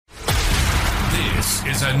This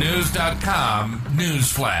is a News.com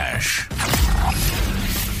news flash.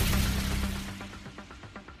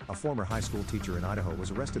 A former high school teacher in Idaho was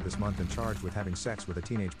arrested this month and charged with having sex with a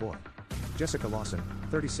teenage boy. Jessica Lawson,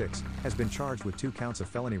 36, has been charged with 2 counts of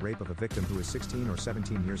felony rape of a victim who is 16 or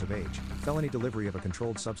 17 years of age, felony delivery of a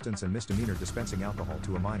controlled substance, and misdemeanor dispensing alcohol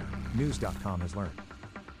to a minor, News.com has learned.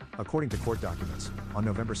 According to court documents, on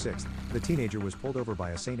November 6, the teenager was pulled over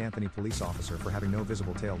by a St. Anthony police officer for having no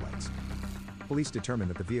visible taillights. Police determined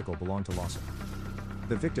that the vehicle belonged to Lawson.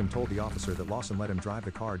 The victim told the officer that Lawson let him drive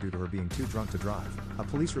the car due to her being too drunk to drive, a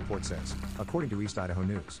police report says, according to East Idaho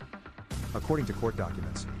News. According to court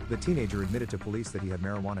documents, the teenager admitted to police that he had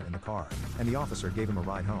marijuana in the car, and the officer gave him a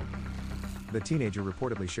ride home. The teenager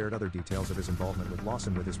reportedly shared other details of his involvement with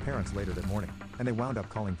Lawson with his parents later that morning, and they wound up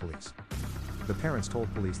calling police. The parents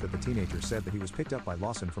told police that the teenager said that he was picked up by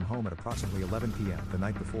Lawson from home at approximately 11 p.m. the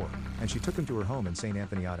night before, and she took him to her home in St.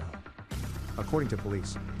 Anthony, Idaho. According to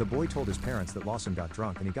police, the boy told his parents that Lawson got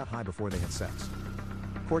drunk and he got high before they had sex.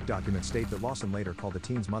 Court documents state that Lawson later called the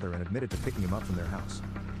teen's mother and admitted to picking him up from their house.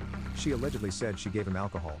 She allegedly said she gave him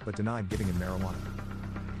alcohol but denied giving him marijuana.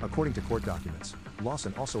 According to court documents,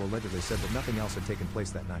 Lawson also allegedly said that nothing else had taken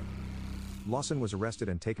place that night. Lawson was arrested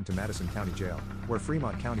and taken to Madison County Jail, where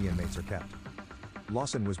Fremont County inmates are kept.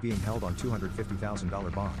 Lawson was being held on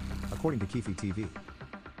 $250,000 bond, according to Keefe TV.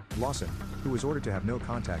 Lawson, who was ordered to have no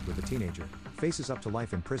contact with the teenager, faces up to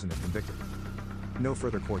life in prison if convicted. No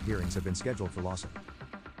further court hearings have been scheduled for Lawson.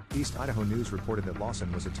 East Idaho News reported that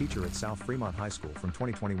Lawson was a teacher at South Fremont High School from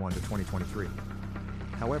 2021 to 2023.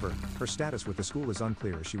 However, her status with the school is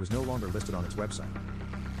unclear as she was no longer listed on its website.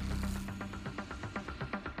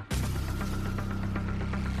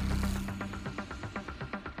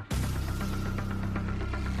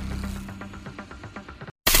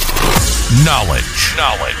 Knowledge.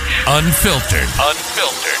 Unfiltered.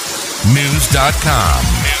 News.com.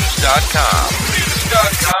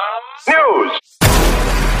 News.